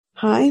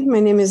Hi, my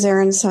name is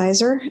Erin,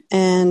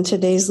 and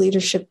today's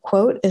leadership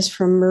quote is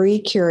from Marie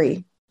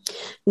Curie.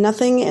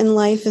 Nothing in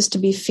life is to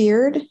be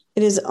feared.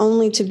 It is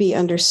only to be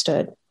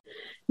understood.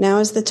 Now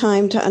is the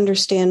time to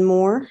understand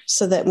more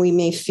so that we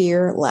may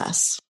fear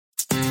less.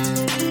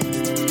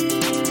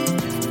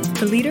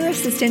 The Leader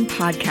Assistant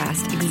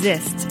podcast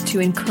exists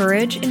to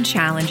encourage and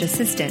challenge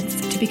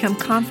assistants to become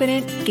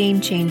confident,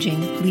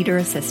 game-changing leader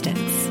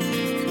assistants.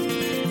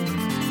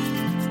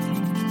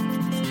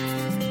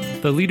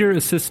 The Leader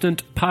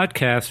Assistant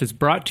podcast is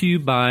brought to you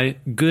by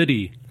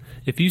Goody.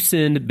 If you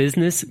send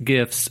business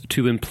gifts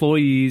to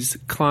employees,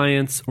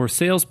 clients, or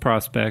sales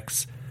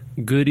prospects,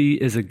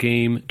 Goody is a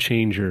game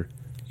changer.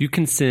 You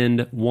can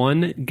send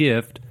one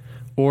gift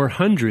or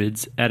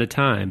hundreds at a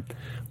time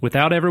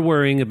without ever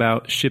worrying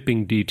about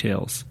shipping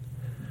details.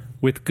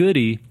 With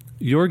Goody,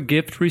 your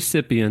gift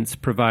recipients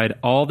provide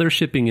all their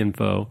shipping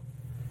info,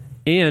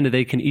 and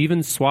they can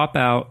even swap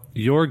out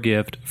your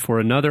gift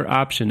for another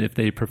option if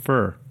they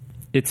prefer.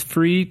 It's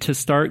free to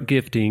start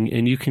gifting,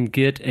 and you can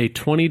get a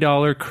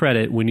 $20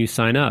 credit when you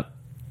sign up.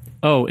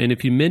 Oh, and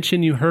if you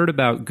mention you heard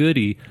about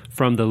Goody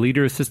from the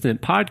Leader Assistant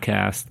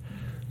podcast,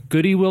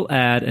 Goody will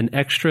add an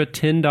extra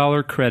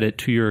 $10 credit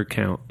to your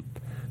account.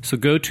 So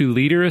go to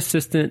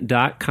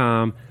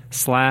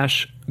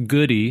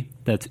leaderassistant.com/Goody,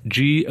 that's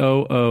GOODY,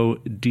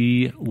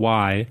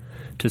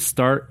 to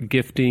start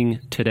gifting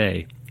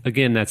today.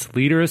 Again, that's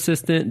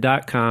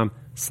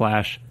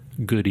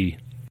leaderassistant.com/Goody.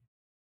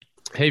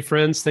 Hey,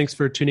 friends, thanks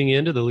for tuning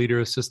in to the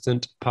Leader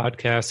Assistant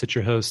podcast. It's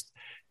your host,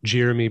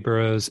 Jeremy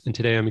Burrows, and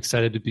today I'm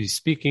excited to be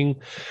speaking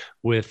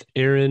with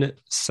Erin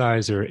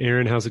Sizer.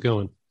 Erin, how's it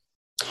going?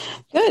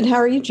 Good. How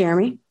are you,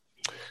 Jeremy?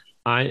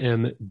 I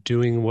am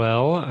doing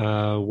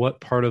well. What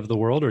part of the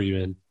world are you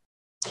in?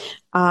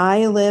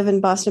 I live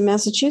in Boston,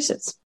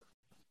 Massachusetts.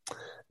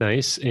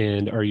 Nice.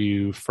 And are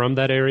you from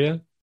that area?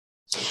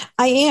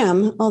 I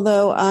am,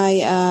 although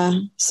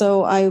I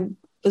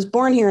was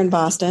born here in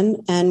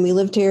Boston, and we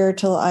lived here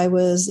till I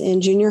was in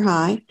junior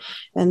high.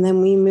 And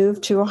then we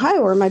moved to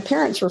Ohio, where my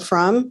parents were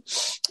from.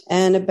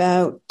 And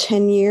about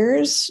 10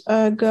 years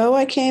ago,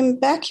 I came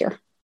back here.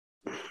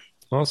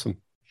 Awesome.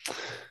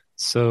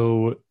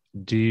 So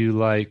do you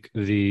like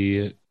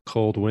the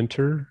cold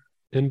winter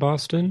in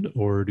Boston,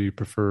 or do you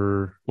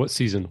prefer what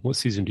season? What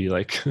season do you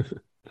like?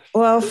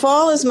 Well,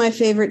 fall is my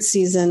favorite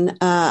season.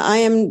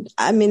 I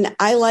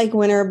like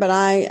winter, but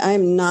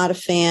I'm not a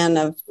fan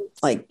of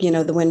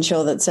the wind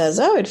chill that says,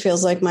 oh, it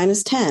feels like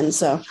 -10.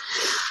 So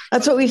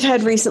that's what we've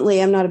had recently.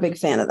 I'm not a big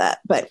fan of that.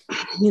 But,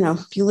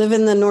 if you live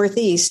in the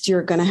Northeast,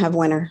 you're going to have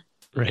winter.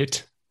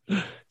 Right.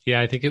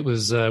 Yeah, I think it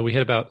was, we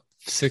had about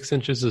 6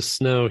 inches of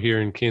snow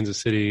here in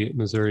Kansas City,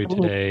 Missouri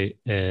today.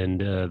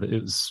 And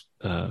it was,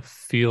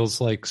 feels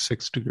like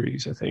 6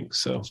 degrees, I think.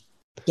 So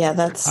yeah,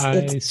 I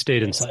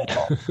stayed inside.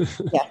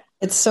 Yeah,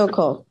 it's so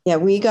cold. Yeah,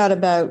 we got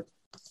about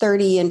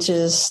 30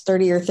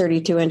 or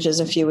 32 inches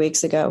a few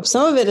weeks ago.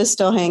 Some of it is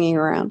still hanging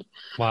around.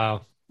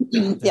 Wow.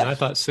 Yeah. I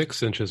thought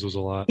 6 inches was a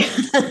lot.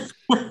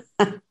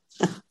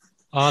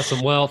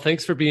 Awesome. Well,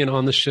 thanks for being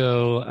on the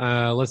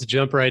show. Let's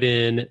jump right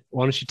in.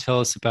 Why don't you tell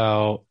us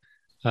about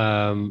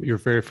your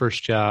very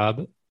first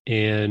job,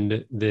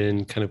 and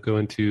then kind of go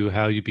into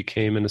how you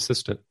became an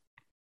assistant?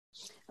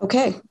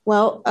 Okay.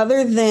 Well,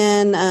 other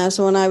than,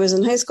 so when I was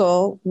in high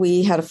school,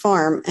 we had a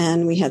farm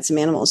and we had some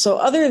animals. So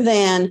other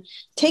than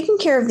taking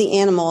care of the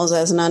animals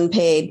as an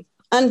unpaid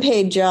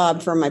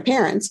job for my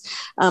parents,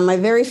 my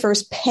very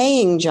first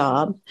paying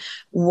job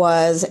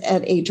was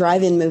at a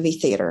drive-in movie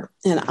theater,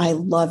 and I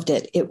loved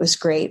it. It was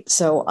great.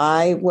 So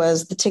I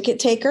was the ticket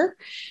taker.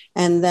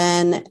 And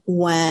then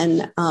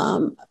when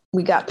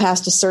we got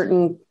past a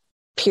certain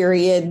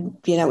period,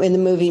 in the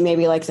movie,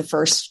 maybe like the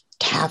first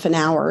half an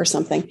hour or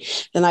something,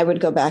 then I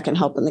would go back and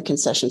help in the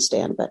concession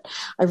stand. But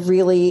I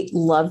really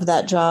loved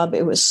that job.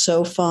 It was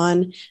so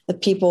fun. The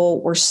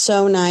people were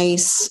so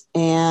nice.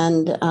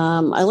 And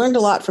I learned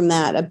a lot from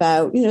that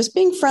about, just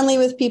being friendly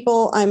with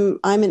people. I'm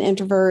an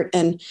introvert,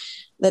 and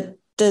that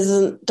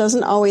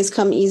doesn't always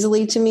come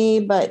easily to me,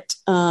 but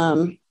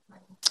I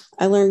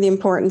learned the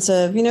importance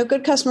of,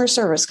 good customer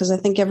service, because I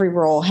think every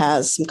role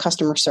has some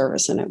customer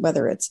service in it,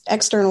 whether it's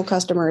external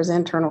customers,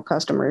 internal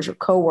customers, or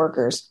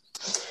coworkers.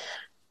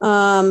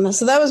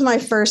 So that was my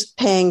first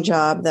paying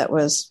job. That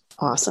was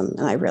awesome,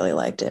 and I really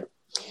liked it.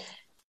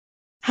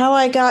 How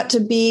I got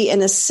to be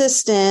an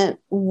assistant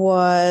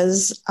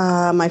was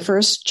my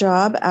first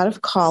job out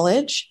of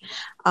college.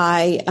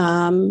 I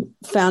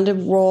found a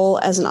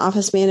role as an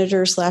office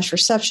manager /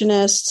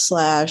 receptionist /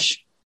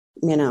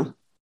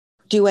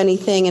 do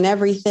anything and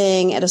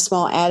everything at a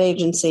small ad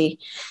agency.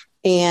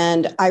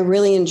 And I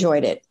really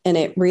enjoyed it. And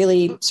it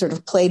really sort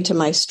of played to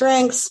my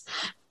strengths.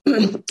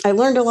 I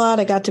learned a lot.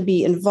 I got to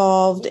be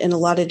involved in a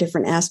lot of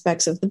different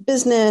aspects of the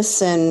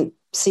business and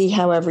see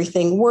how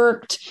everything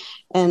worked.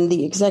 And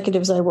the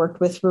executives I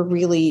worked with were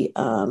really,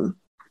 were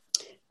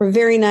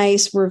very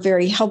nice, were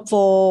very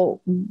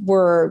helpful,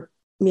 were,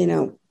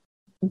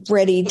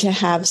 ready to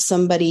have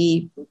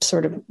somebody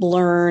sort of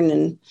learn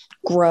and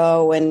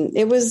grow. And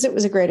it was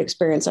a great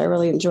experience. I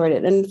really enjoyed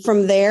it. And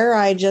from there,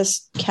 I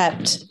just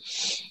kept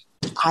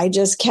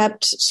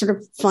sort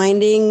of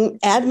finding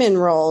admin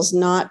roles,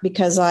 not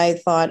because I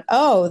thought,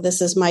 oh,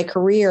 this is my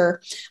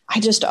career. I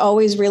just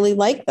always really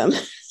liked them.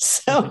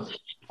 So,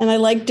 and I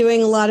like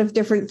doing a lot of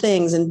different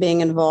things and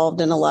being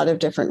involved in a lot of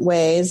different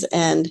ways.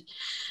 And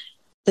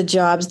the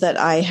jobs that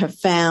I have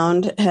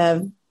found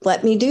have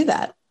let me do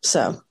that.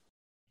 So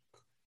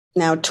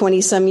now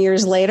 20 some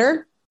years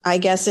later, I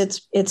guess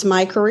it's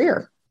my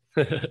career.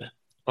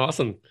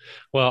 Awesome.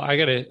 Well, I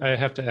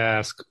have to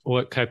ask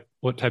what type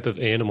of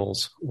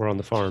animals were on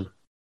the farm?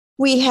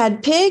 We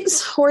had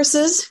pigs,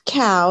 horses,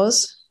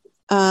 cows.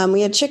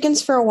 We had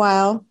chickens for a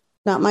while.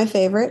 Not my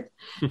favorite.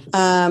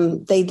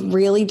 They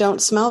really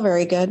don't smell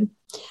very good.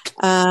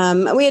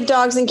 We had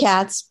dogs and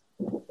cats.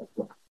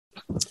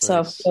 So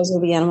Nice. those are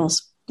the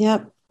animals.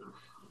 Yep.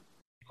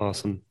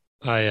 Awesome.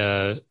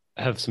 I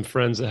have some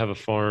friends that have a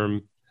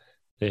farm.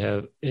 They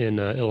have in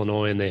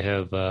Illinois, and they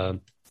have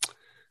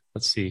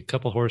let's see, a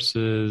couple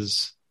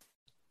horses,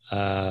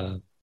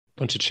 bunch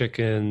of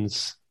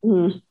chickens,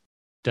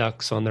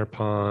 ducks on their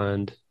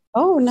pond.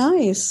 Oh,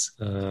 nice.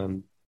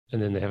 And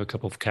then they have a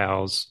couple of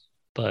cows.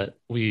 But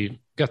we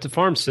got the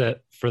farm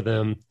set for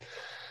them.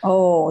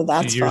 Oh,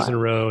 that's 2 years fun. in a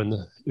row, and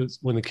it was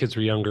when the kids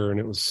were younger, and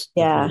it was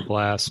Yeah. a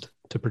blast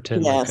to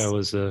pretend like I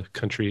was a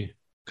country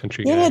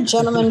Yeah, guy.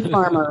 gentleman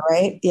farmer,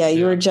 right? Yeah,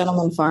 you were Yeah. a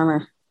gentleman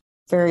farmer.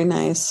 Very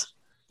nice.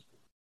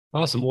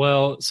 Awesome.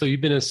 Well, so you've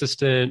been an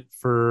assistant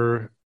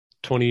for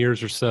 20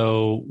 years or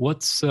so.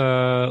 Let's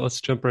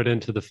jump right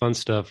into the fun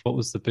stuff. What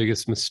was the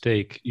biggest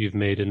mistake you've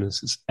made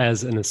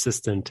as an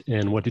assistant,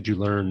 and what did you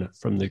learn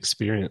from the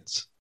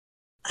experience?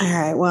 All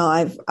right.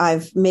 Well,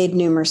 I've made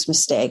numerous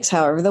mistakes.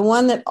 However, the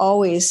one that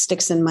always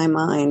sticks in my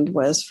mind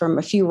was from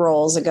a few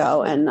roles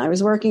ago, and I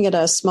was working at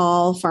a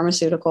small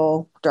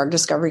pharmaceutical drug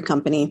discovery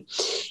company,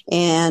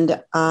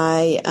 and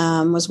I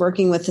was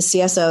working with the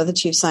CSO, the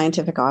Chief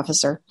Scientific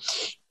Officer,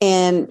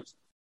 and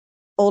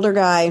older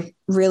guy,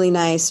 really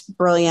nice,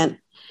 brilliant,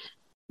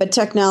 but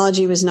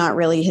technology was not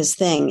really his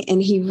thing,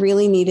 and he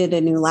really needed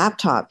a new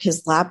laptop.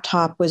 His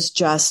laptop was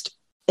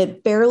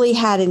it barely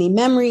had any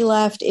memory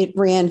left. It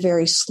ran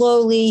very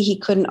slowly. He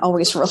couldn't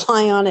always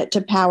rely on it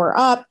to power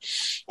up.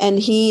 And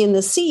he and the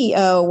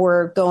CEO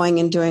were going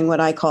and doing what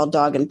I call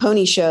dog and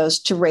pony shows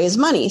to raise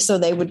money. So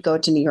they would go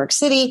to New York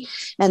City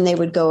and they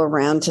would go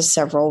around to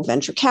several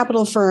venture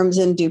capital firms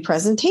and do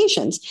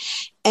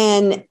presentations.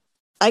 And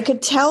I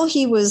could tell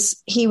he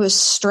was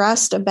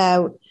stressed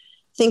about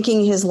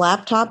thinking his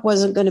laptop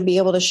wasn't going to be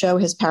able to show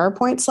his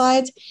PowerPoint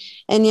slides.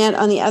 And yet,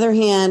 on the other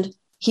hand,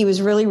 he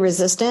was really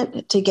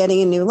resistant to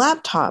getting a new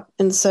laptop.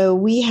 And so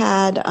we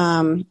had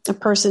a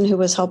person who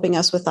was helping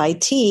us with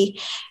IT.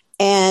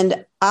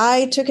 And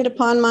I took it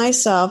upon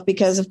myself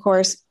because, of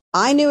course,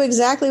 I knew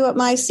exactly what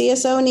my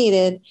CSO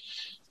needed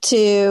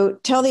to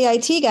tell the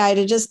IT guy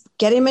to just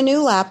get him a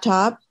new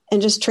laptop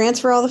and just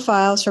transfer all the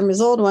files from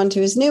his old one to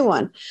his new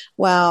one.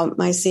 Well,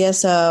 my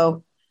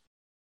CSO,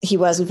 he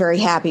wasn't very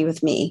happy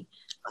with me.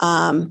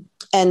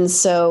 And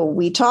so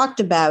we talked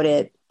about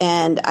it.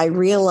 And I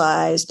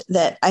realized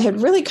that I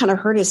had really kind of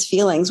hurt his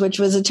feelings, which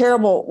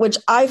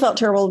I felt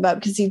terrible about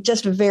because he's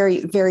just a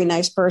very, very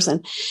nice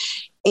person.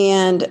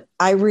 And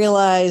I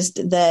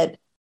realized that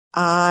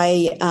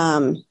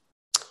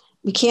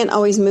we can't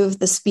always move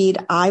the speed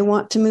I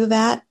want to move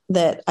at,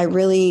 that I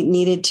really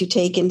needed to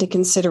take into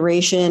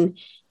consideration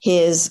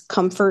his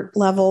comfort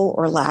level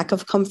or lack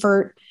of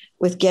comfort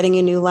with getting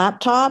a new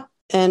laptop.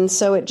 And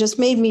so it just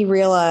made me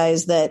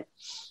realize that,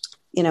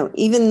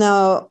 even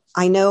though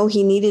I know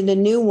he needed a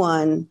new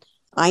one,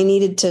 I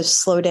needed to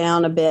slow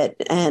down a bit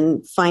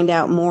and find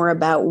out more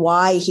about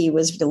why he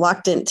was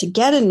reluctant to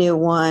get a new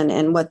one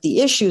and what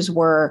the issues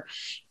were,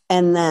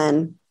 and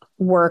then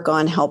work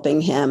on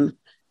helping him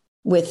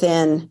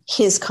within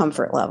his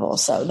comfort level.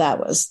 So that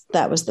was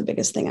the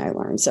biggest thing I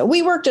learned. So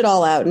we worked it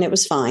all out and it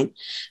was fine.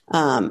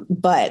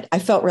 But I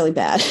felt really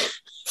bad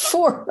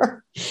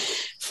for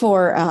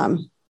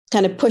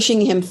kind of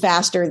pushing him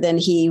faster than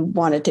he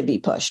wanted to be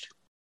pushed.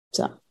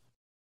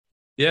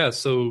 Yeah,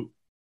 so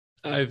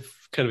I've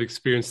kind of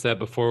experienced that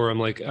before where I'm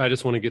like, I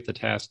just want to get the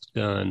task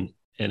done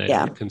and I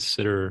don't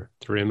consider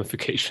the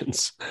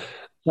ramifications.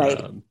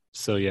 Right.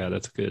 So yeah,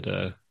 that's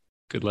a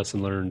good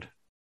lesson learned.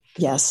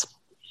 Yes.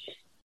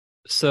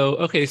 So,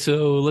 okay,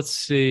 so let's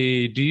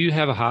see. Do you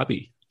have a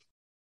hobby?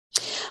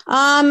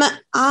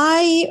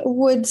 I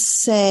would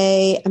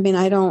say,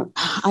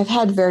 I've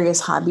had various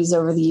hobbies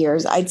over the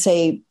years. I'd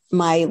say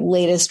my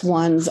latest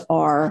ones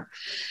are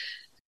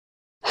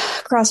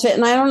CrossFit.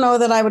 And I don't know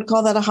that I would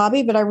call that a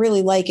hobby, but I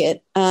really like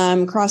it.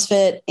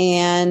 CrossFit.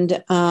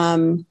 And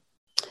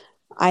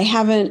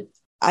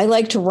I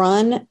like to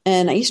run,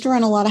 and I used to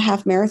run a lot of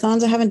half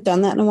marathons. I haven't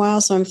done that in a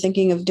while, so I'm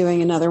thinking of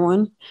doing another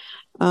one.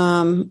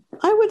 I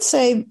would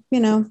say,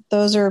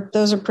 those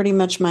are pretty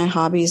much my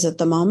hobbies at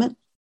the moment.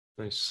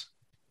 Nice.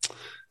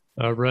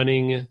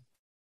 Running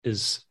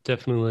is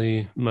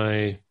definitely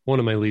one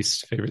of my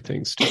least favorite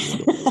things to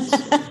do.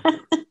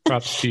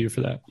 props to you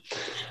for that.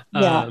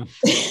 Yeah.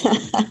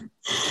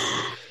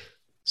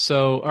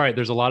 So, all right,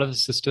 there's a lot of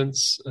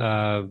assistants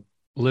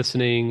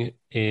listening.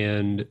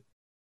 And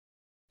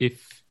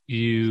if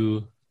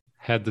you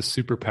had the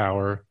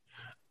superpower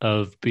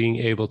of being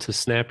able to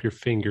snap your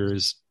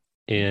fingers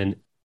and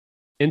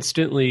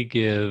instantly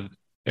give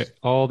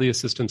all the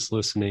assistants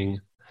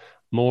listening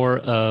more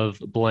of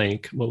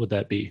blank, what would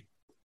that be?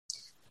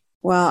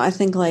 Well, I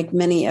think like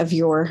many of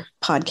your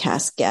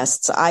podcast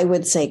guests, I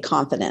would say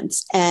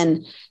confidence.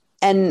 And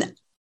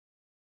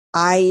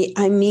I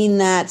mean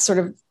that sort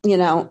of,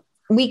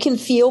 we can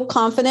feel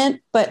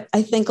confident, but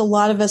I think a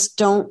lot of us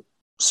don't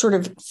sort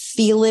of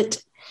feel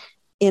it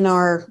in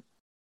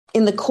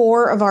the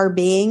core of our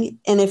being.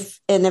 And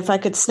if I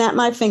could snap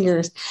my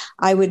fingers,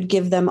 I would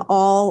give them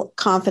all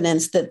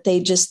confidence that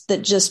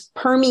just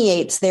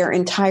permeates their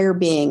entire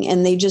being,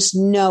 and they just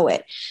know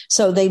it.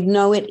 So they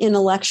know it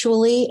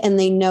intellectually and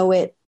they know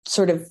it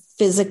sort of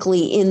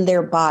physically in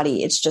their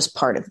body. It's just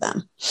part of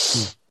them.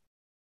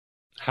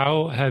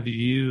 How have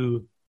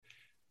you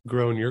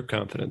grown your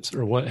confidence,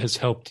 or what has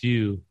helped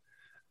you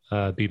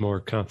be more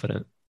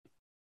confident?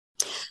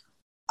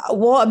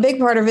 Well, a big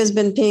part of it has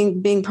been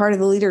being part of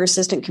the leader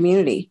assistant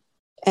community,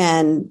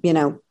 and,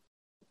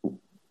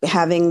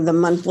 having the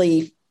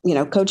monthly,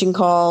 coaching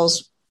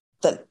calls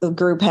that the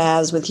group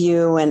has with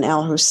you and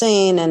Al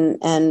Hussein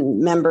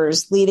and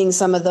members leading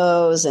some of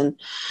those, and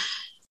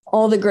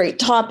all the great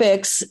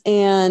topics,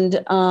 and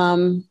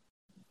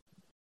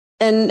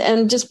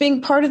just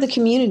being part of the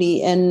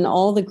community, and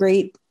all the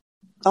great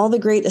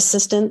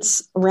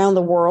assistants around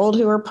the world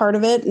who are part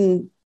of it,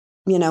 and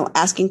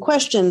asking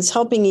questions,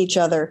 helping each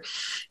other,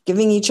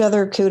 giving each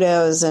other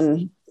kudos,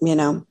 and,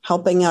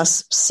 helping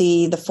us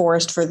see the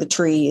forest for the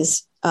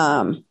trees.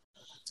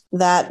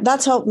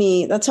 That's helped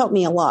me. That's helped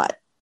me a lot.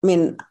 I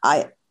mean,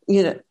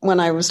 when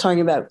I was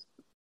talking about,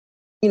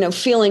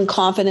 feeling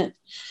confident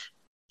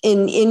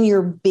in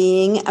your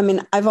being, I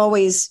mean, I've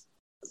always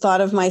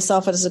thought of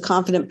myself as a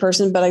confident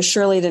person, but I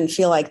surely didn't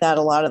feel like that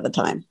a lot of the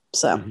time.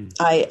 So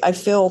I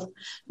feel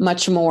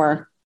much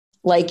more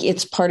like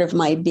it's part of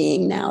my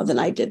being now than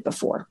I did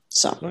before.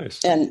 So,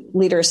 nice. And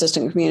leader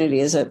assistant community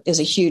is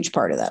a huge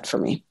part of that for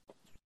me.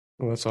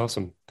 Well, that's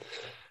awesome.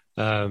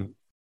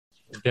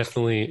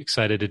 Definitely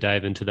excited to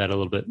dive into that a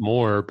little bit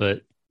more,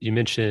 but you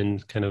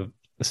mentioned kind of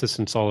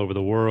assistants all over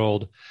the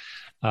world.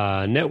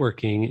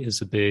 Networking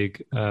is a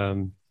big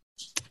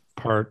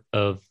part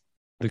of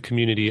the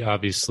community,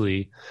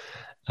 obviously,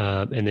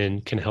 and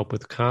then can help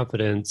with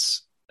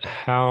confidence.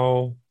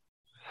 How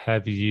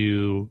have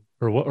you,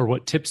 or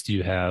what tips do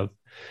you have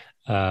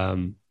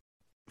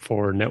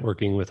for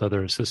networking with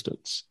other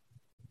assistants?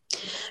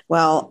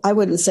 Well, I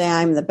wouldn't say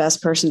I'm the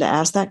best person to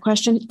ask that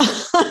question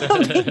because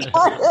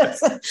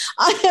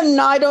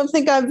I don't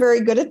think I'm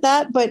very good at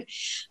that, but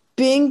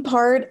being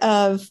part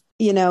of,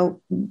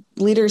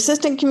 leader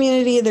assistant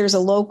community, there's a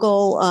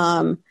local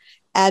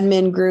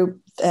admin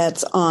group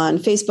that's on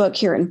Facebook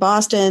here in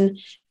Boston.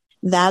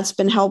 That's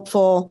been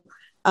helpful.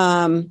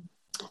 I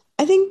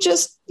think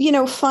just,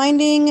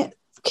 finding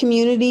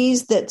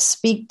communities that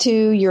speak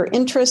to your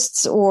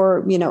interests,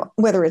 or,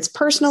 whether it's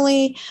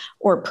personally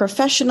or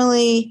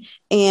professionally,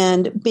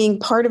 and being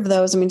part of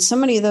those. I mean, so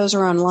many of those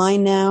are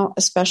online now,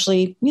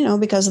 especially,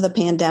 because of the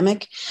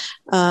pandemic.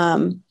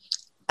 That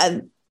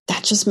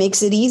just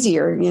makes it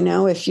easier.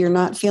 If you're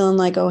not feeling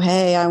like, oh,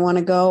 hey, I want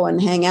to go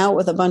and hang out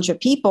with a bunch of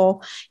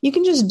people, you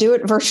can just do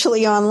it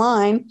virtually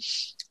online,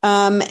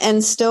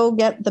 and still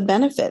get the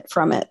benefit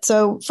from it.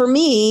 So for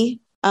me,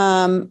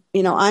 I'm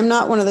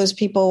not one of those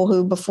people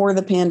who before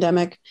the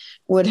pandemic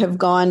would have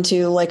gone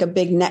to like a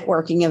big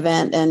networking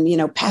event and,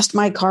 passed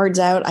my cards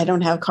out. I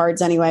don't have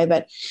cards anyway,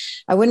 but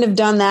I wouldn't have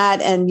done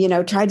that and,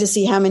 tried to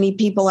see how many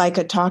people I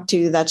could talk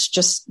to. That's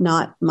just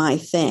not my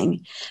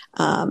thing.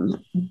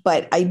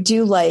 But I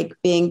do like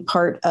being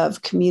part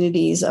of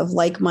communities of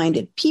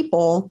like-minded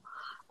people,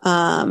 who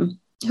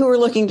are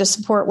looking to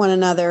support one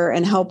another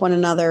and help one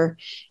another,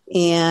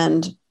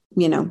 and,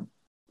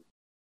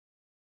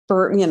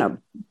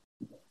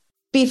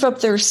 beef up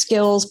their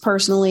skills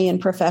personally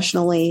and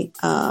professionally.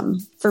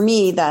 For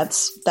me,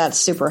 that's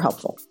super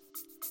helpful.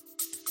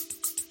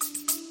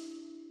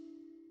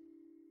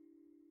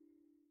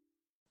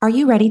 Are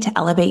you ready to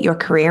elevate your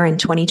career in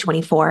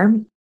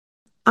 2024?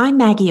 I'm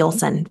Maggie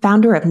Olson,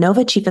 founder of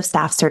Nova Chief of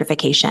Staff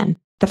Certification,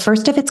 the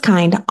first of its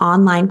kind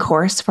online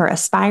course for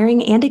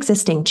aspiring and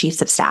existing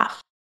chiefs of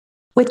staff.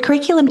 With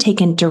curriculum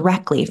taken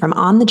directly from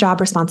on-the-job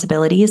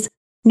responsibilities,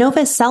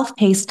 Nova's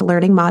self-paced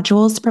learning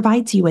modules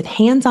provides you with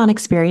hands-on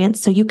experience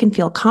so you can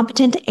feel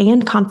competent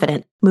and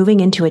confident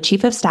moving into a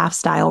chief of staff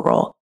style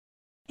role.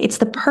 It's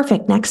the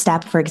perfect next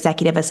step for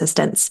executive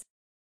assistants.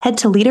 Head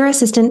to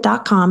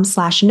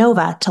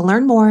leaderassistant.com/Nova to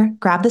learn more,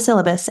 grab the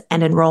syllabus,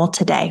 and enroll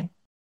today.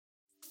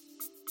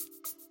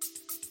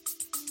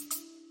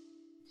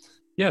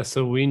 Yeah.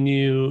 So when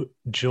you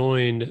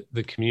joined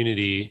the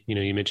community,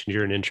 you mentioned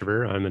you're an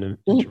introvert. I'm an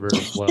introvert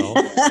as well.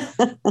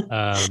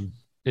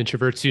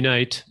 Introverts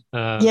unite.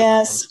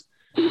 Yes.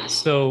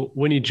 So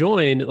when you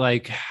joined,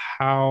 like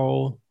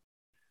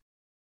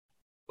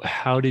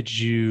how did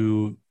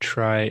you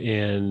try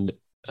and,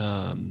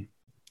 I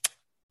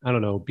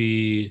don't know,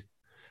 be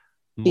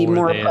Be more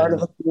more a part of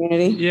than, the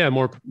community. yeah,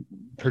 more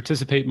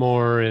participate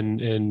more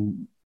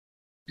and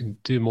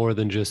do more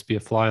than just be a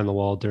fly on the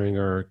wall during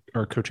our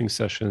coaching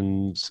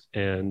sessions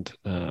and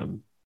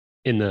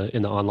in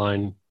the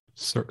online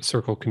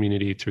circle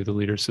community through the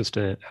leader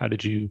assistant? How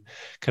did you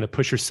kind of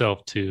push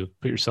yourself to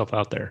put yourself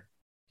out there?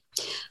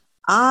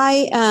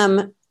 I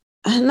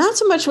not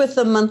so much with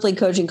the monthly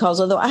coaching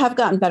calls, although I have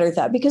gotten better at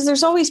that because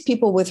there's always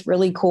people with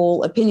really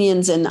cool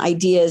opinions and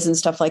ideas and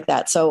stuff like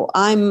that. So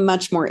I'm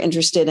much more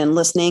interested in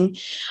listening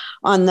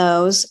on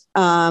those.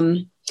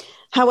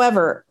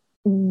 However,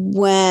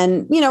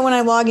 when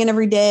I log in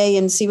every day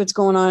and see what's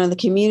going on in the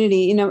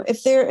community,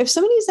 if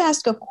somebody's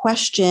asked a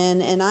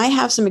question and I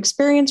have some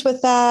experience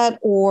with that,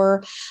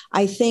 or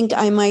I think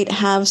I might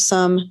have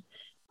some,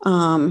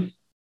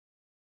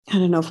 I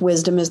don't know if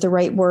wisdom is the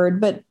right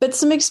word, but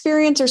some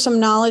experience or some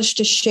knowledge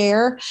to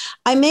share,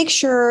 I make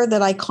sure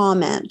that I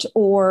comment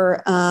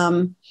or,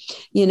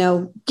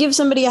 give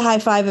somebody a high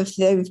five if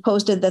they've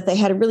posted that they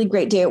had a really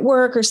great day at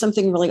work or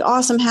something really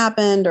awesome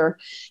happened, or,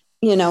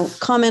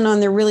 comment on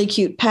their really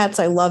cute pets.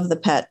 I love the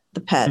pet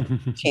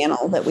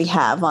channel that we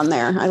have on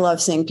there. I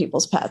love seeing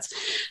people's pets.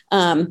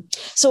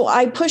 So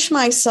I push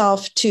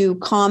myself to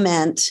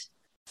comment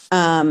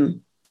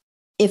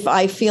if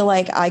I feel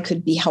like I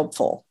could be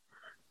helpful.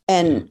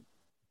 And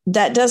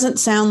that doesn't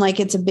sound like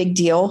it's a big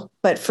deal,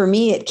 but for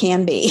me, it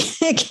can be.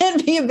 It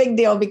can be a big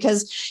deal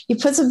because you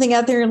put something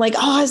out there, you're like,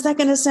 oh, is that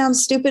going to sound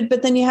stupid?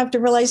 But then you have to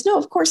realize, no,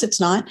 of course it's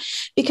not,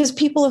 because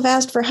people have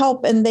asked for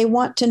help and they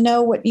want to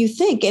know what you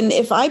think. And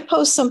if I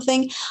post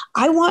something,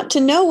 I want to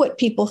know what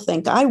people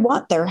think. I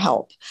want their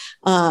help.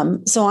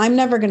 So I'm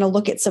never going to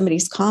look at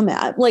somebody's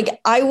comment. Like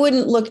I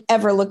wouldn't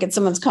ever look at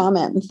someone's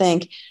comment and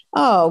think,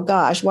 oh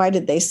gosh, why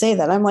did they say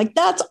that? I'm like,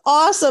 that's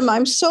awesome.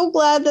 I'm so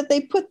glad that they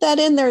put that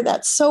in there.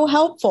 That's so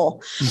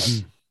helpful.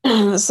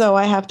 Mm-hmm. So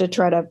I have to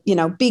try to,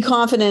 be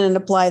confident and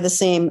apply the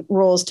same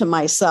rules to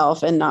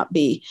myself and not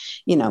be,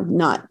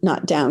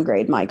 not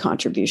downgrade my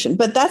contribution.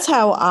 But that's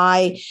how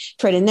I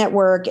try to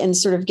network and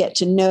sort of get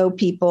to know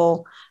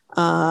people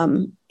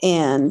and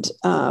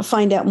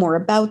find out more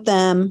about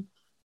them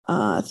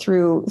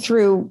through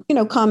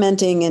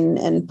commenting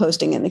and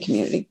posting in the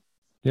community.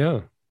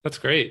 Yeah. That's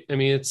great. I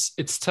mean,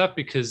 it's tough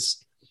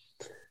because,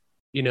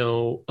 a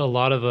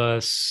lot of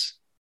us,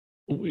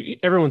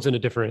 everyone's in a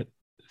different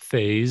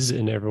phase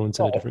and everyone's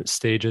in a different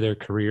stage of their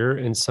career.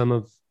 And some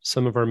of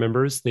our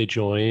members, they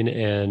join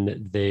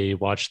and they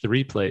watch the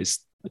replays.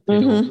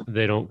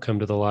 They don't come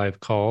to the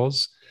live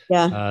calls.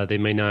 Yeah. They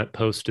may not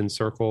post in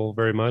Circle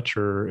very much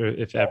or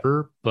if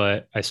ever,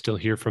 but I still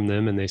hear from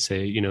them and they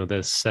say,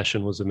 this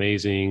session was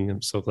amazing.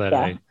 I'm so glad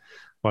I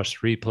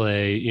watched the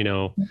replay,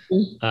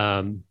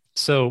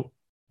 so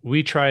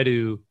we try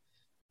to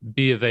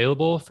be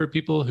available for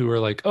people who are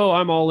like, oh,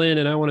 I'm all in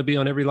and I want to be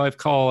on every live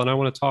call and I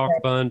want to talk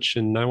a bunch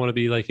and I want to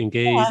be like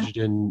engaged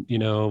and,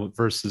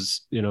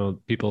 versus,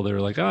 people that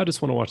are like, oh, I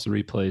just want to watch the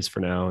replays for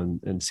now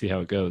and see how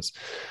it goes.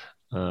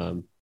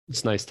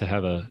 It's nice to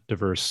have a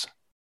diverse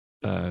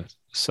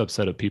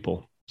subset of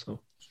people. So,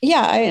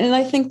 yeah. And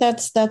I think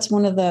that's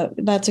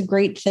a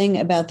great thing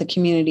about the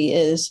community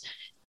is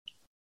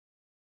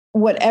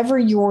whatever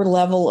your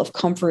level of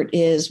comfort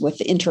is with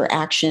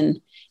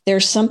interaction,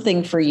 there's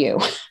something for you.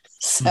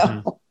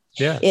 So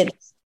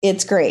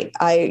it's great.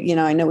 I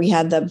know we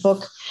had the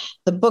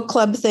book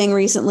club thing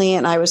recently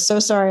and I was so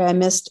sorry I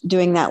missed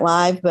doing that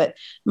live, but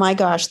my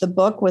gosh, the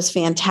book was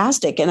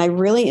fantastic and I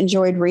really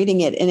enjoyed reading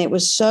it. And it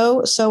was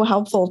so, so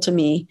helpful to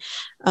me.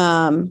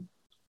 And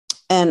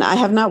I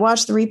have not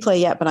watched the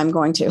replay yet, but I'm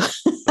going to.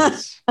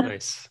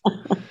 Nice.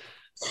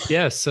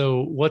 Yeah.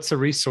 So what's a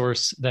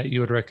resource that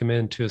you would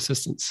recommend to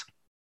assistants?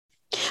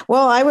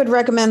 Well, I would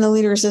recommend the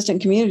Leader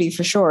Assistant community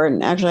for sure.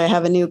 And actually, I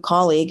have a new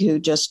colleague who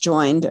just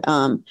joined.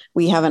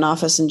 We have an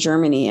office in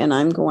Germany, and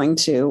I'm going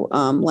to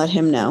let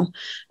him know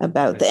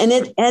about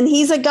that. And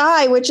he's a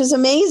guy, which is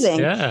amazing.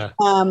 Yeah.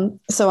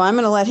 So I'm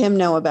going to let him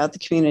know about the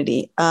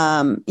community.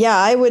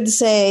 I would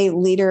say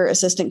Leader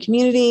Assistant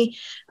community.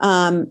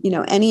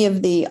 Any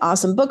of the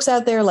awesome books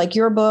out there, like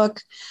your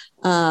book.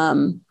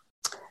 The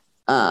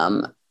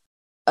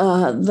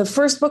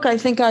first book I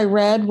think I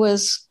read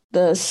was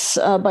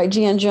by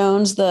Jan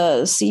Jones,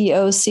 the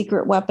CEO's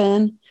Secret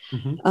Weapon.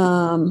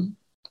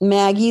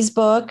 Maggie's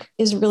book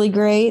is really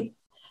great.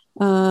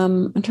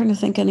 I'm trying to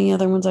think any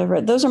other ones I've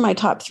read. Those are my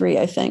top three,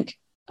 I think.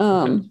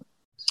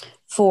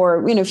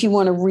 For, if you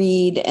want to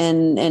read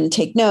and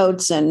take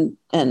notes and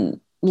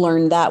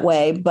learn that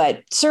way,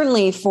 but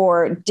certainly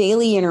for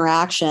daily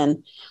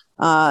interaction,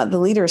 the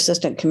Leader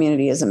Assistant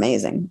community is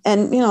amazing.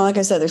 And, like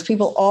I said, there's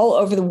people all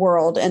over the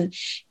world and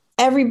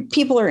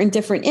people are in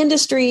different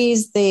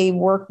industries. They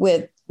work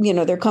with,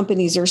 their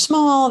companies are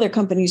small, their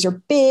companies are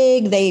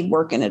big. They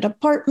work in a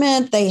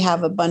department. They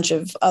have a bunch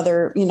of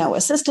other,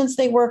 assistants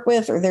they work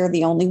with, or they're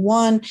the only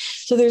one.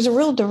 So there's a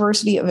real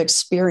diversity of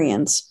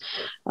experience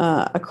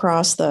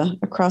across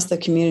the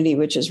community,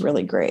 which is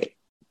really great.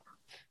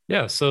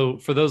 Yeah. So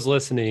for those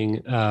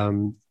listening,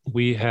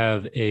 we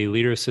have a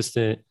Leader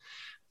Assistant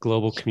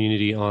global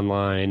community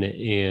online,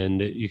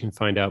 and you can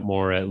find out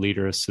more at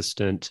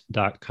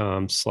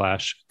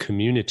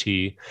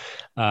leaderassistant.com/community.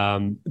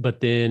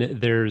 But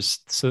then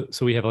so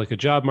we have like a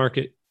job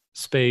market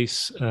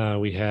space.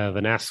 We have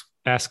an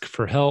ask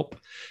for help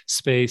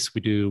space. We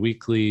do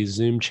weekly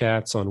Zoom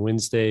chats on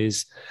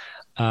Wednesdays.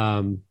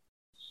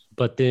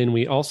 But then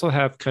we also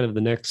have kind of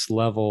the next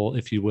level,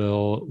 if you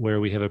will, where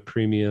we have a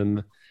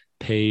premium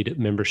paid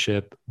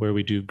membership where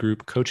we do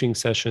group coaching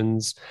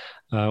sessions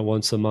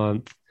once a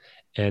month.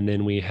 And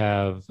then we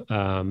have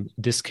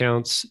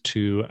discounts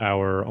to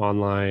our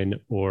online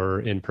or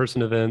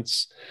in-person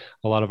events.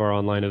 A lot of our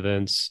online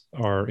events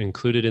are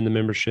included in the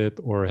membership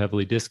or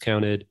heavily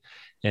discounted.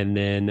 And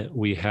then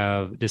we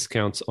have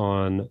discounts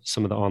on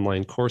some of the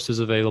online courses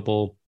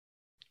available.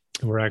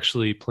 We're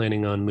actually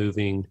planning on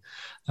moving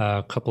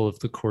a couple of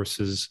the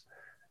courses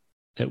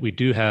that we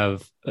do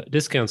have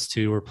discounts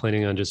to. We're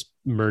planning on just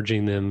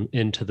merging them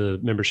into the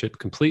membership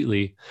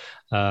completely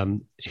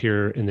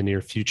here in the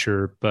near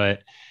future.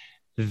 But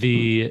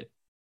the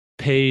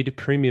paid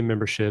premium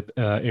membership,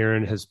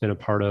 Erin has been a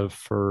part of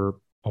for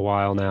a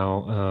while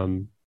now.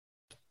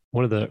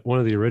 One of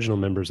the original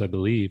members, I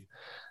believe,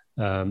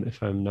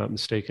 if I'm not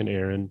mistaken,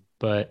 Erin.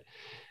 But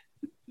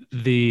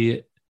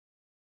the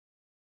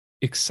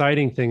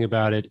exciting thing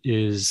about it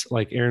is,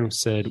 like Erin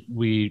said,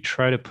 we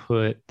try to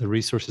put the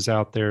resources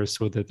out there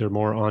so that they're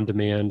more on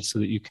demand, so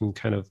that you can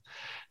kind of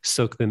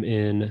soak them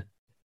in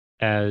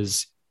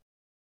as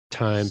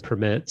time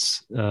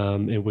permits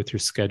and with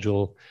your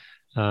schedule.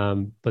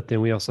 But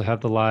then we also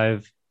have the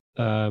live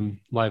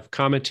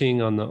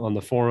commenting on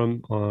the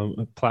forum on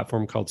a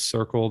platform called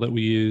Circle that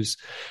we use.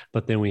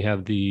 But then we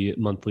have the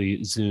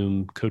monthly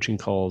Zoom coaching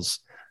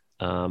calls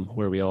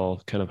where we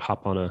all kind of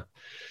hop on a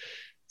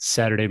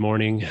Saturday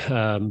morning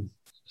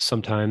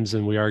sometimes,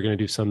 and we are going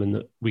to do some in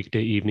the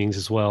weekday evenings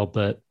as well.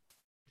 But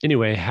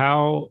anyway,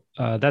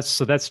 that's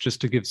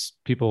just to give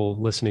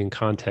people listening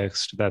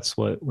context. That's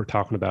what we're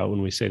talking about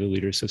when we say the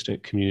Leader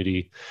Assistant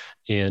community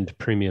and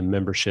premium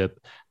membership.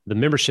 The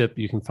membership,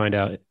 you can find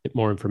out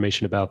more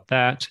information about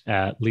that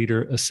at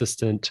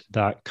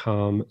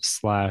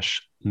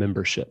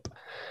leaderassistant.com/membership.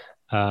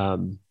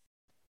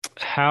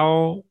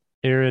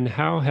 Erin,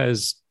 how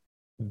has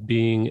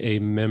being a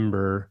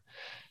member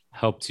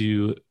helped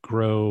you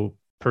grow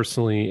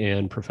personally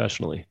and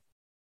professionally?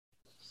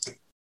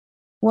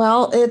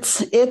 Well,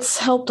 it's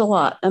helped a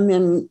lot. I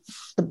mean,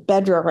 the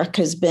bedrock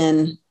has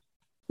been,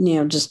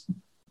 just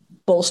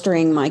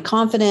bolstering my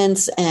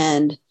confidence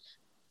and,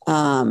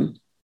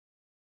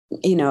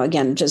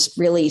 again, just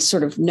really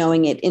sort of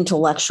knowing it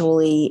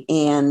intellectually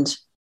and,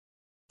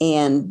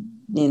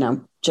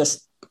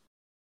 just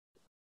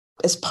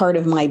as part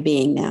of my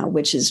being now,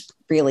 which is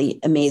really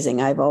amazing.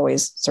 I've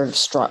always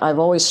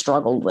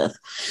struggled with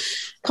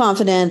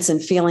confidence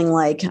and feeling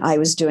like I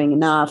was doing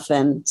enough.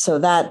 And so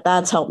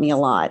that's helped me a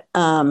lot.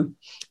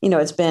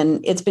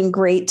 It's been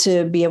great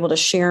to be able to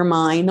share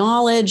my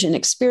knowledge and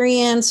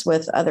experience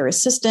with other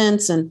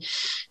assistants and,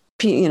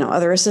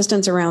 other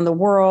assistants around the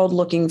world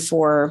looking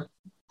for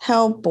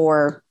help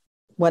or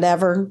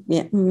whatever,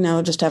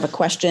 just have a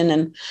question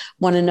and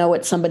want to know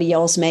what somebody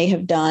else may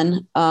have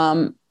done.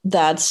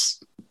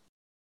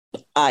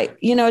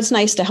 It's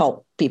nice to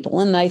help people.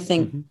 And I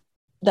think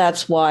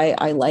that's why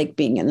I like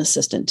being an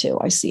assistant too.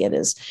 I see it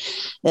as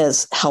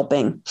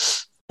helping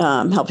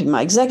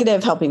my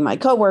executive, helping my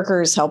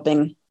coworkers,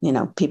 helping,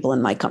 people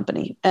in my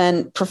company.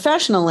 And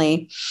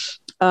professionally,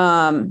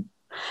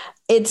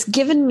 it's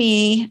given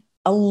me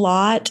a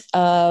lot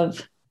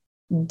of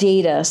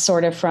data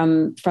sort of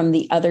from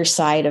the other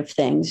side of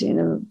things,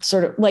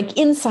 sort of like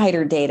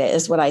insider data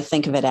is what I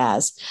think of it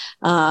as.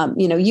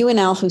 You and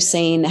Al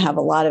Hussein have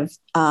a lot of,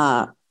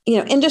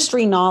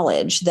 industry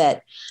knowledge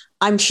that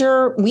I'm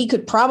sure we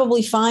could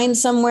probably find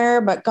somewhere,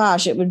 but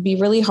gosh, it would be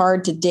really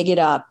hard to dig it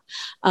up.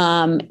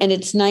 And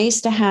it's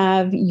nice to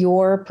have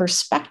your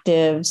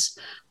perspectives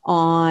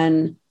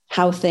on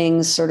how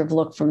things sort of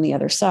look from the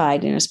other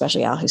side,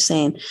 especially Al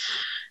Hussein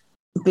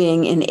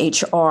being in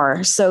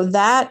HR. So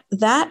that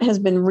has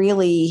been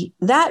really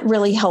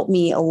helped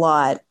me a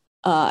lot,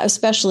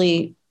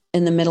 especially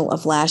in the middle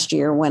of last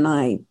year when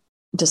I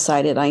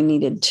decided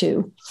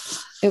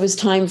it was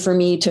time for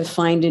me to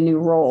find a new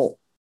role.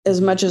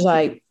 As much as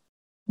I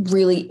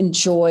really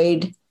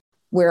enjoyed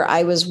where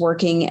I was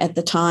working at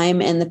the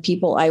time and the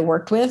people I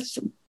worked with,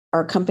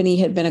 our company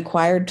had been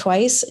acquired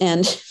twice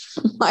and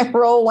my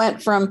role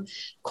went from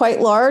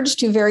quite large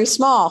to very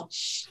small.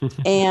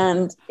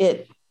 And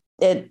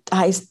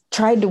I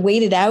tried to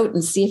wait it out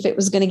and see if it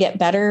was going to get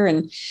better.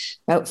 And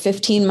about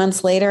 15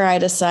 months later, I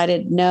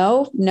decided,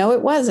 no,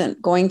 it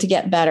wasn't going to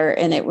get better.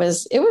 And it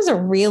was a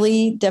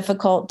really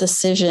difficult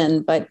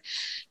decision, but,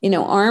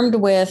 armed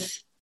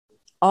with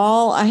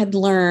all I had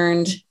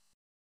learned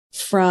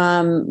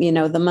from,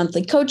 the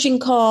monthly coaching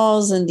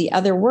calls and the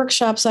other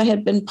workshops I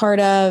had been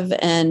part of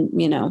and,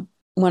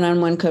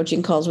 one-on-one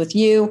coaching calls with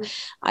you,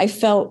 I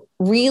felt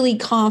really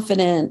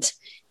confident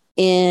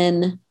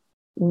in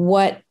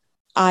what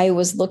I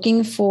was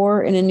looking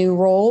for in a new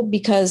role,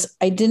 because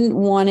I didn't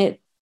want it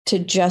to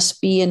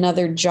just be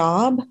another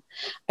job.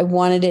 I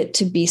wanted it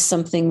to be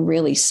something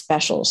really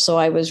special. So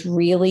I was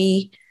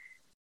really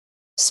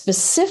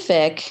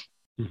specific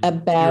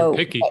about.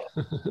 You're picky.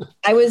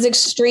 I was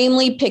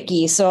extremely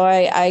picky. So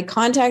I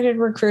contacted a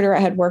recruiter I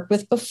had worked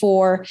with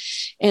before,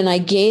 and I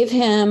gave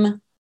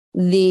him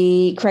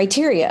the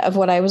criteria of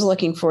what I was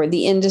looking for,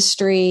 the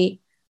industry.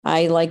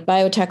 I like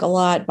biotech a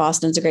lot.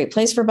 Boston's a great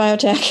place for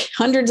biotech,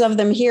 hundreds of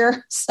them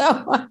here.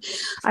 So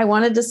I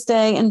wanted to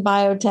stay in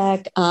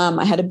biotech.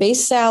 I had a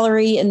base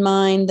salary in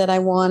mind that I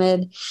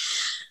wanted.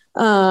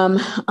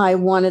 I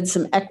wanted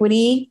some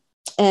equity,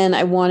 and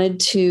I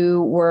wanted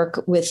to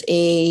work with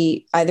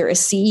either a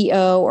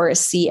CEO or a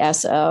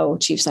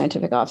CSO, Chief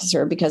Scientific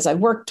Officer, because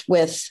I've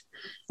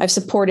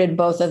supported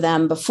both of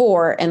them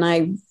before, and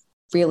I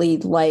really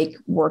like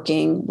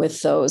working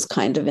with those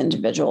kind of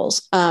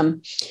individuals.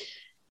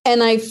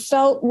 And I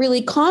felt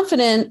really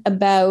confident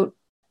about,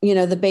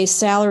 the base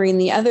salary and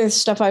the other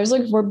stuff I was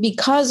looking for,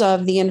 because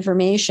of the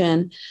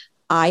information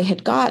I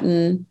had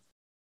gotten,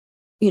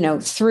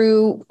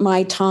 through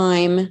my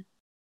time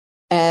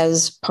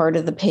as part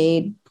of the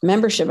paid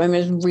membership. I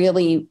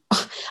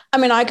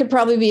could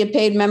probably be a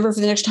paid member for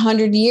the next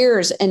 100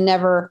 years and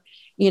never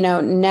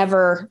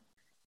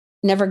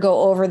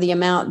go over the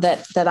amount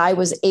that I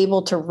was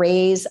able to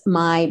raise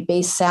my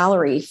base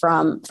salary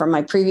from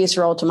my previous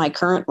role to my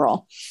current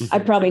role.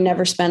 I'd probably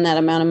never spend that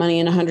amount of money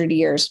in 100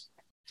 years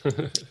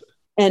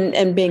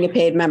and being a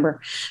paid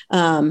member.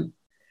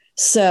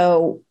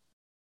 So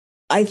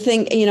I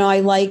think, I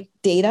like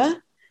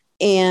data,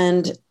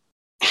 and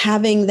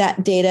having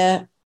that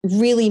data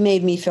really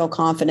made me feel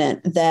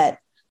confident that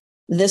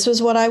this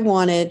was what I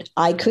wanted.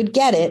 I could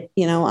get it.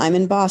 I'm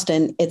in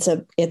Boston. It's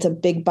a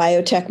big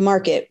biotech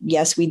market.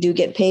 Yes, we do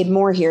get paid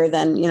more here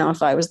than,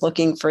 if I was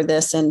looking for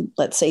this in,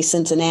 let's say,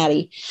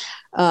 Cincinnati.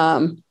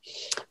 And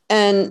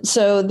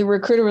so the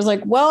recruiter was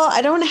like, well,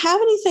 I don't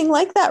have anything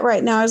like that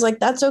right now. I was like,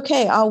 that's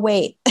okay. I'll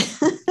wait. But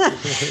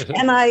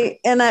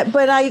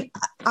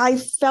I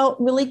felt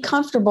really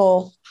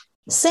comfortable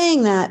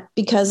saying that,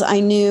 because I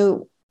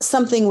knew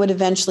something would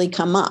eventually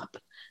come up.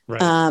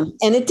 Right.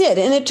 And it did.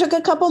 And it took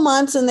a couple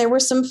months, and there were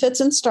some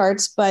fits and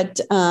starts, but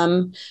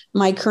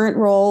my current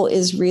role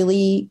is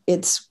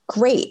it's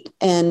great,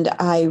 and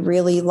I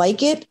really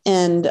like it.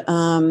 And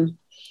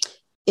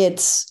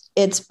it's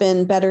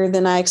been better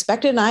than I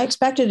expected. And I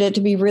expected it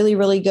to be really,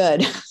 really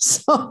good.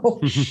 So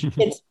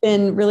it's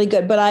been really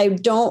good, but I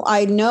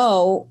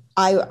know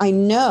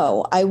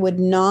I would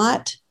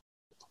not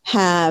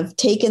have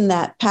taken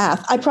that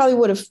path. I probably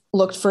would have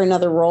looked for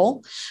another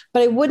role,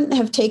 but I wouldn't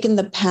have taken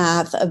the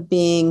path of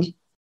being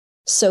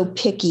so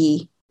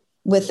picky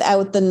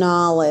without the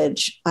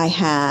knowledge I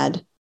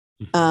had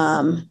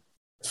from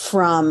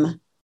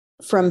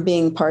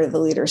being part of the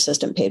Leader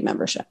Assistant paid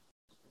membership.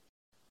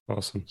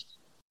 Awesome.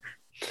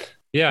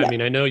 Yeah. I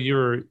mean, I know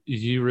you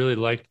really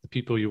liked the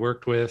people you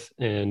worked with,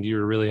 and you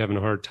were really having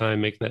a hard time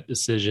making that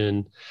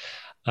decision.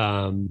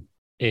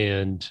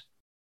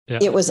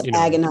 It was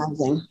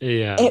agonizing.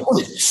 Yeah. It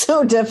was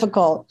so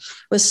difficult.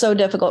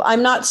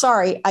 I'm not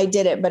sorry I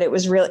did it, but it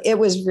was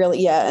really,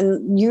 yeah.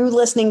 And you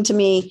listening to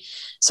me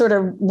sort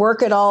of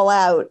work it all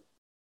out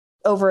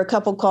over a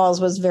couple calls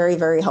was very,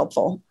 very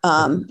helpful.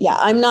 Yeah,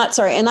 I'm not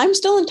sorry. And I'm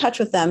still in touch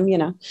with them.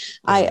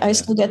 I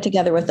still get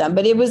together with them,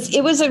 but it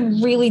was a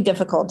really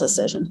difficult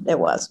decision. It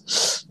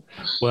was.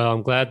 Well,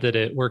 I'm glad that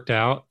it worked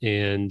out,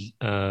 and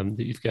that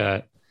you've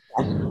got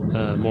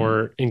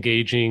more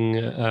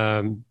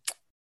engaging,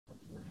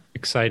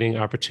 exciting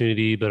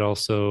opportunity, but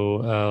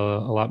also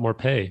a lot more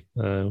pay,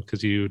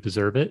 because you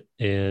deserve it,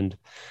 and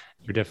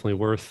you're definitely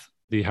worth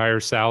the higher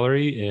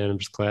salary. And I'm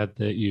just glad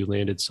that you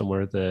landed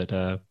somewhere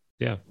that,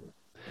 pay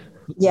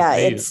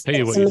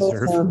you what you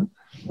deserve.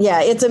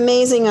 Yeah, it's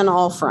amazing on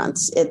all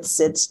fronts.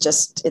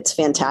 It's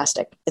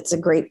fantastic. It's a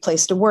great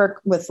place to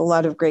work with a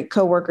lot of great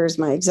coworkers.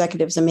 My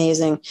executive's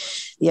amazing.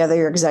 The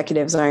other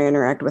executives I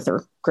interact with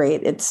are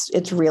great. It's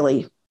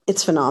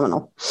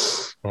phenomenal.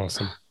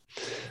 Awesome.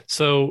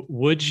 So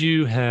would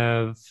you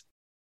have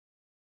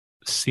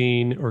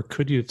seen, or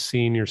could you have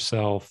seen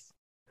yourself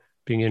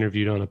being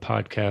interviewed on a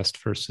podcast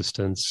for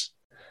assistance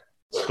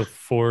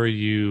before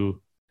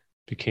you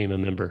became a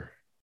member?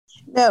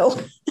 No,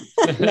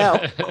 no,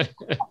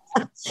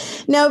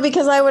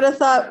 because I would have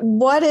thought,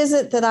 what is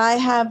it that I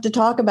have to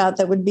talk about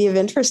that would be of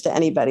interest to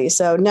anybody?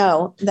 So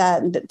no,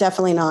 that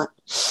definitely not.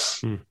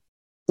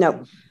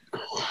 No.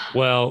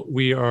 Well,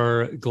 we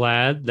are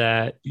glad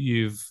that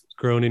you've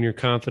grown in your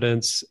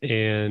confidence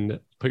and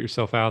put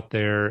yourself out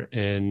there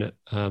in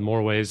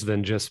more ways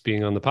than just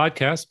being on the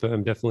podcast. But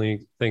I'm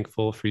definitely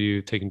thankful for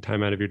you taking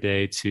time out of your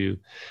day to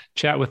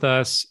chat with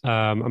us.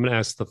 I'm going to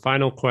ask the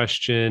final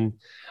question,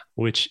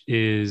 which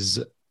is,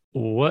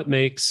 what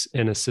makes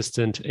an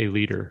assistant a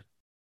leader?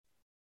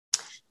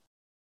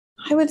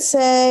 I would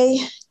say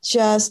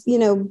just,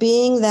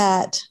 being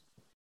that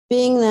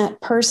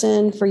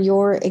person for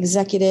your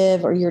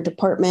executive or your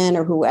department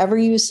or whoever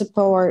you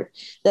support,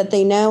 that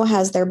they know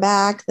has their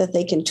back, that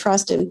they can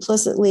trust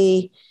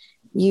implicitly,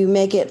 you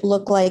make it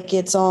look like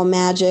it's all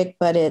magic,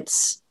 but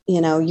it's,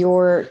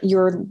 you're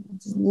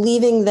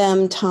leaving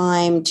them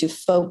time to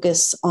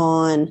focus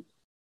on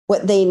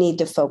what they need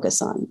to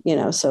focus on.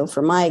 So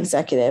for my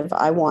executive,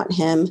 I want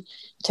him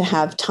to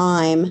have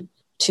time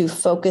to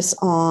focus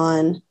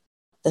on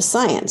the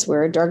science.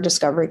 We're a drug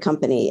discovery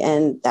company,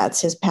 and that's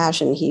his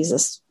passion. He's a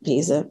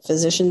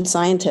physician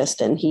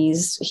scientist, and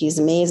he's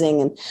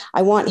amazing. And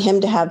I want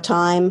him to have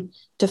time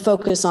to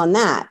focus on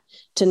that,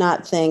 to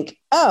not think,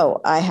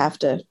 oh, I have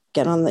to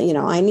get on the,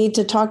 I need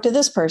to talk to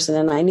this person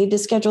and I need to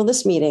schedule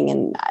this meeting,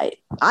 and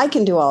I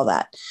can do all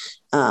that.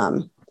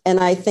 And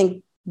I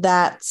think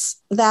that's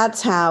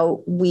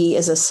how we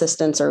as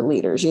assistants are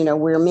leaders.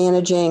 We're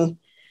managing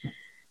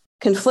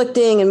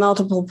conflicting and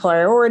multiple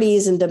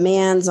priorities and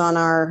demands on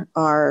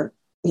our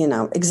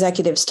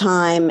executives'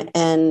 time,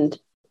 and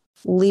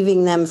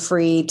leaving them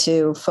free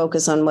to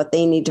focus on what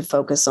they need to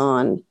focus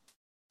on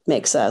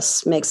makes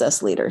us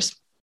leaders.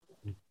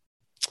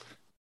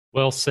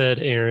 Well said,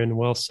 Erin.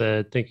 Well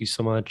said. Thank you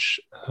so much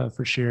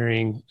for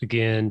sharing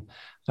again.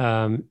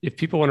 If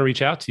people want to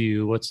reach out to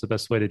you, what's the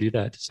best way to do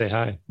that, to say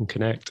hi and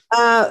connect?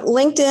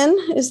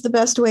 LinkedIn is the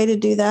best way to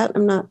do that.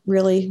 I'm not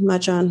really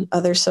much on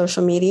other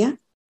social media.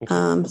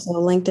 So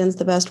LinkedIn's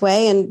the best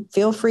way, and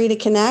feel free to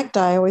connect.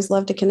 I always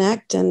love to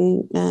connect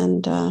and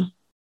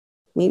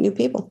meet new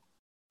people.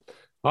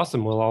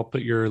 Awesome. Well, I'll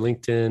put your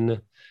LinkedIn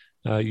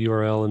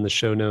URL in the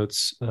show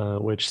notes,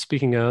 which,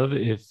 speaking of,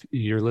 if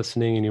you're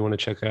listening and you want to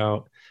check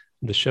out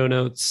the show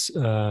notes,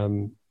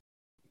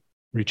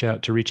 reach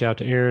out to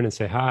Erin and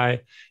say hi.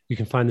 You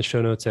can find the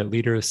show notes at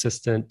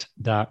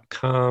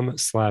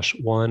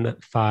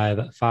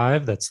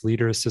leaderassistant.com/155. That's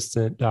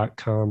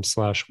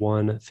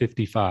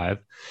leaderassistant.com/155.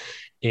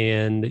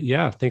 And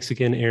yeah, thanks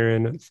again,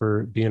 Erin,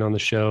 for being on the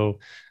show.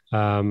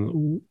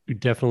 We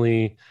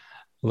definitely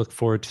look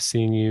forward to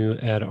seeing you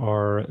at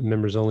our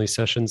members only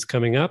sessions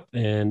coming up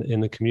and in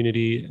the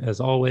community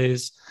as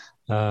always.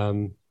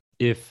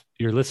 If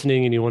you're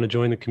listening and you want to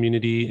join the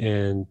community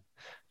and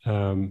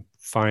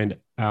find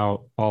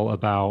out all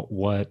about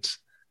what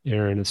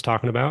Erin is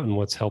talking about and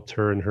what's helped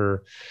her in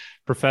her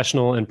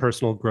professional and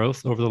personal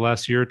growth over the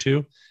last year or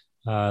two,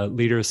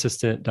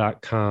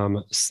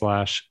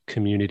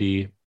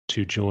 leaderassistant.com/community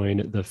to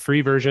join the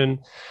free version.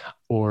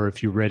 Or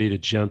if you're ready to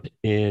jump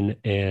in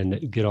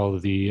and get all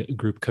of the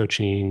group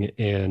coaching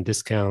and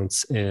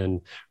discounts and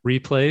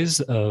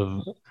replays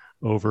of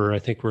over, I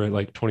think we're at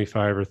like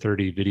 25 or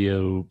 30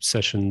 video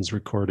sessions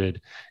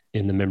recorded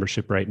in the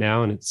membership right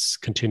now, and it's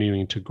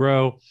continuing to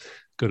grow.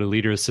 Go to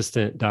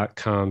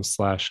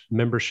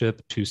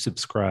leaderassistant.com/membership to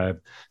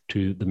subscribe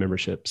to the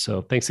membership.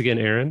 So thanks again,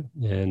 Erin,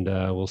 and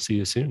we'll see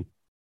you soon.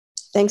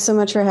 Thanks so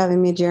much for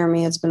having me,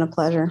 Jeremy. It's been a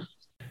pleasure.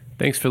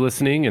 Thanks for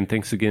listening, and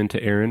thanks again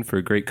to Erin for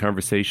a great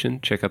conversation.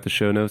 Check out the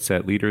show notes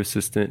at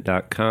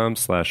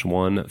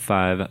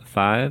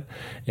leaderassistant.com/155,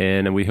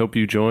 and we hope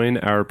you join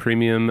our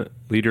premium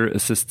Leader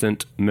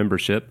Assistant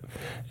membership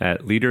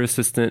at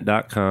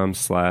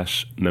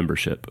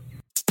leaderassistant.com/membership.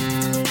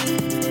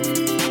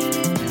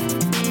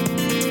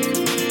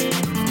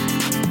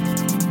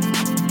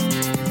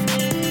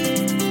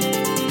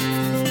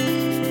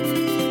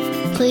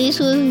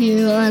 Please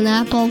review on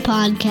Apple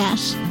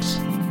Podcasts.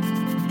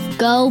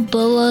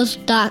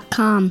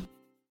 GoBulls.com